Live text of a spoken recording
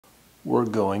we're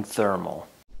going thermal.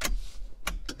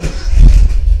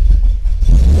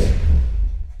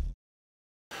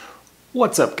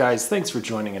 What's up, guys? Thanks for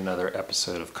joining another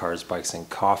episode of Cars, Bikes, and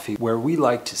Coffee, where we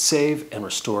like to save and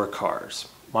restore cars.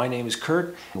 My name is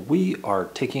Kurt, and we are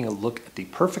taking a look at the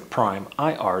Perfect Prime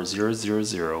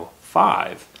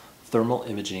IR0005 thermal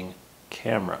imaging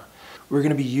camera. We're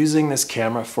going to be using this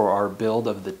camera for our build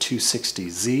of the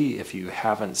 260Z. If you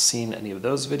haven't seen any of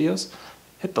those videos,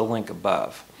 hit the link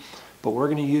above. But we're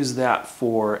going to use that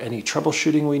for any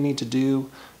troubleshooting we need to do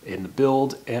in the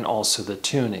build and also the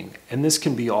tuning. And this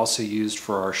can be also used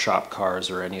for our shop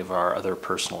cars or any of our other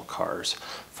personal cars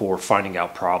for finding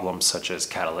out problems such as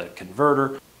catalytic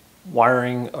converter,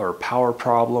 wiring or power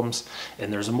problems,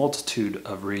 and there's a multitude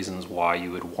of reasons why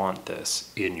you would want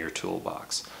this in your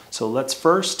toolbox. So let's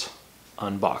first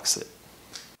unbox it.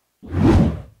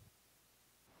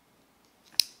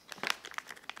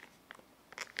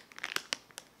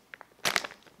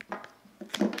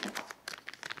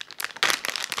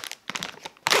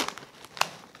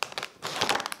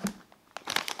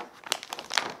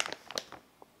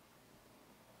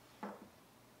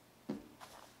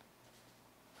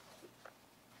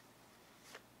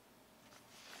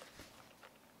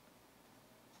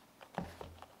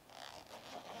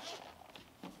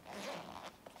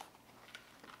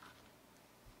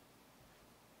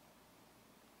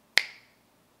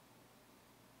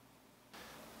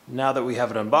 Now that we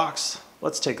have it unboxed,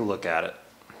 let's take a look at it.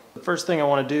 The first thing I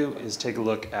want to do is take a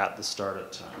look at the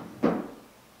startup time.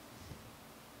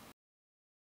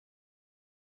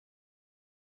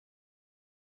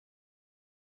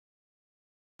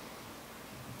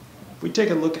 If we take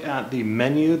a look at the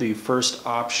menu, the first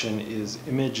option is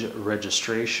image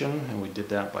registration, and we did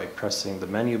that by pressing the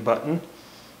menu button.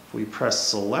 If we press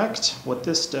select, what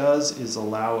this does is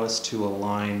allow us to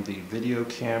align the video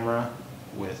camera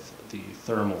with the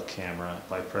thermal camera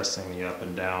by pressing the up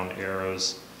and down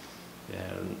arrows,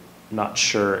 and not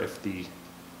sure if the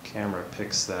camera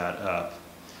picks that up.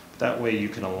 But that way you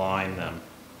can align them,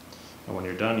 and when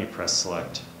you're done you press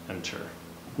select, enter.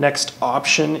 Next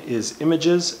option is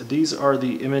images. These are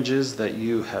the images that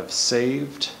you have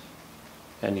saved,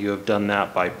 and you have done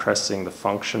that by pressing the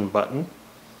function button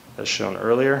as shown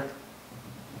earlier.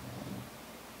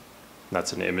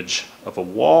 That's an image of a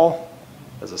wall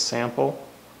as a sample.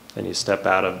 Then you step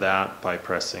out of that by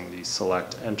pressing the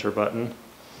select enter button.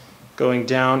 Going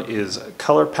down is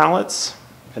color palettes,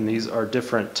 and these are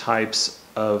different types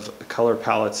of color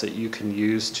palettes that you can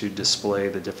use to display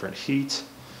the different heat.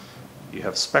 You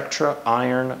have spectra,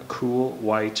 iron, cool,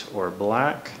 white, or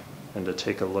black. And to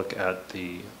take a look at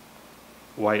the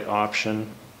white option,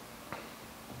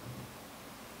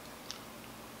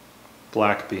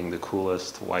 black being the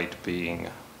coolest, white being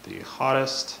the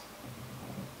hottest.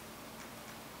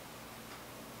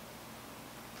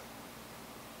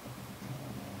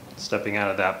 Stepping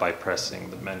out of that by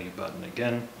pressing the menu button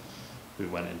again, we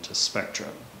went into spectra.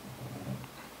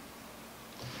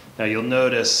 Now you'll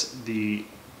notice the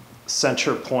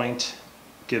center point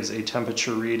gives a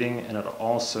temperature reading, and it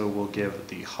also will give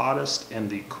the hottest and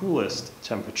the coolest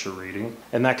temperature reading,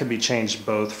 and that can be changed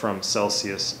both from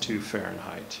Celsius to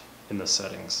Fahrenheit in the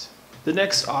settings. The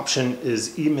next option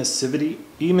is emissivity.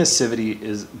 Emissivity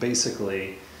is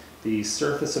basically the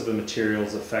surface of a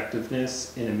material's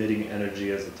effectiveness in emitting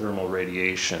energy as a thermal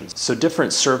radiation. So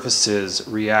different surfaces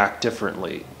react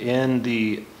differently. In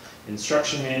the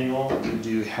instruction manual, you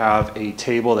do have a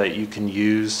table that you can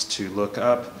use to look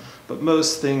up, but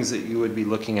most things that you would be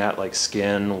looking at, like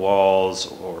skin,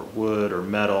 walls, or wood, or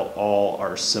metal, all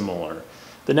are similar.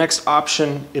 The next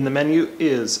option in the menu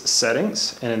is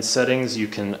settings, and in settings you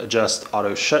can adjust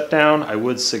auto shutdown. I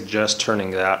would suggest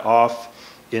turning that off.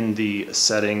 In the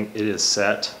setting, it is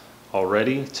set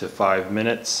already to 5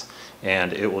 minutes,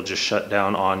 and it will just shut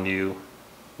down on you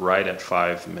right at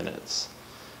 5 minutes.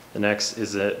 The next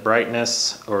is the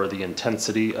brightness or the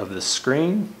intensity of the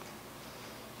screen.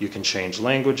 You can change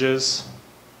languages: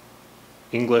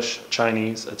 English,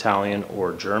 Chinese, Italian,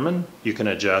 or German. You can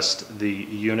adjust the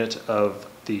unit of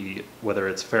whether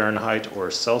it's Fahrenheit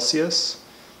or Celsius,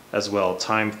 as well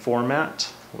time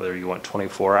format, whether you want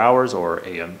 24 hours or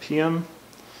AM, PM.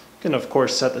 You can of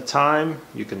course set the time.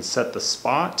 You can set the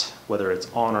spot, whether it's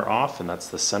on or off, and that's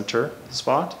the center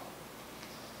spot.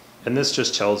 And this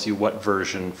just tells you what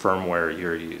version firmware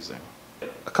you're using.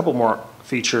 A couple more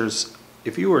features.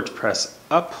 If you were to press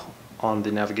up on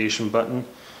the navigation button,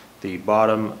 the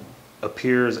bottom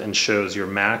appears and shows your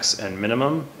max and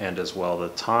minimum, and as well the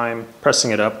time.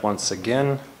 Pressing it up once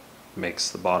again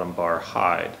makes the bottom bar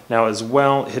hide. Now as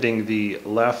well, hitting the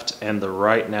left and the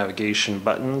right navigation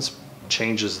buttons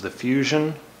changes the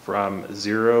fusion from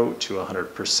 0 to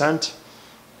 100%.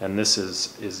 And this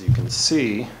is, as you can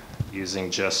see,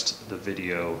 using just the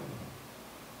video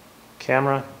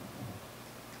camera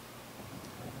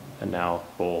and now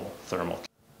full thermal.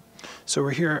 So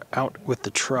we're here out with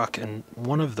the truck, and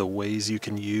one of the ways you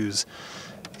can use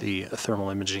the thermal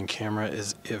imaging camera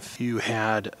is if you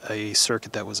had a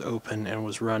circuit that was open and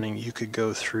was running, you could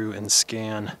go through and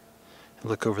scan and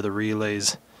look over the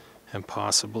relays and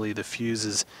possibly the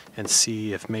fuses and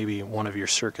see if maybe one of your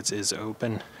circuits is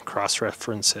open,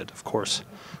 cross-reference it, of course,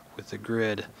 with the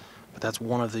grid. But that's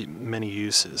one of the many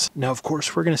uses. Now, of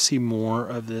course, we're going to see more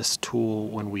of this tool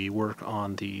when we work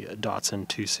on the Datsun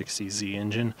 260Z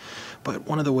engine. But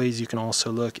one of the ways you can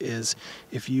also look is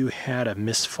if you had a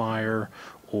misfire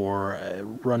or a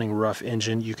running rough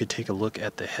engine, you could take a look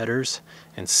at the headers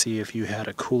and see if you had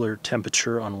a cooler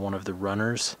temperature on one of the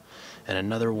runners. And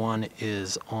another one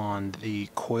is on the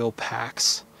coil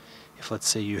packs. If, let's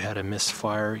say, you had a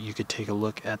misfire, you could take a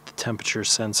look at the temperature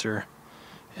sensor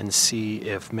and see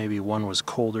if maybe one was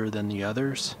colder than the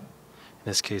others. In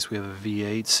this case we have a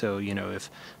V8, so you know, if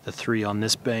the three on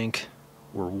this bank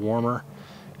were warmer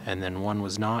and then one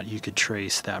was not, you could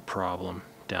trace that problem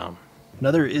down.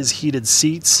 Another is heated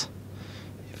seats.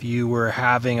 If you were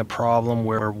having a problem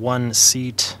where one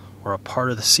seat or a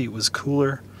part of the seat was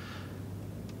cooler,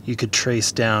 you could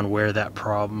trace down where that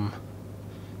problem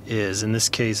is. In this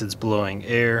case it's blowing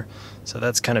air, so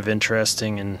that's kind of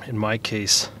interesting. And in my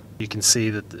case, you can see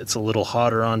that it's a little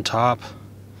hotter on top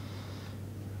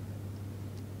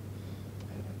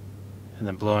and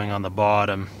then blowing on the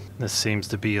bottom. This seems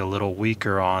to be a little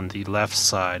weaker on the left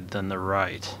side than the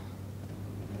right.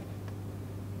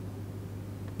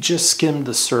 Just skimmed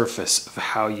the surface of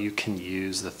how you can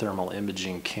use the thermal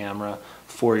imaging camera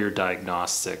for your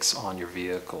diagnostics on your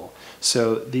vehicle.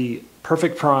 So the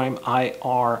Perfect Prime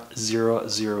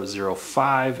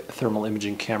IR0005 thermal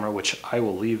imaging camera, which I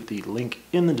will leave the link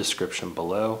in the description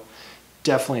below,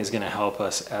 definitely is going to help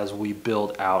us as we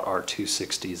build out our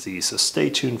 260Z. So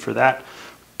stay tuned for that.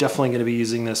 Definitely going to be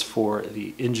using this for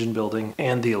the engine building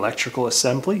and the electrical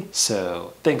assembly.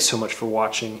 So thanks so much for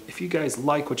watching. If you guys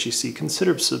like what you see,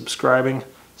 consider subscribing,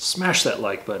 smash that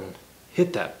like button,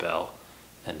 hit that bell,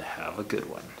 and have a good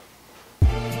one.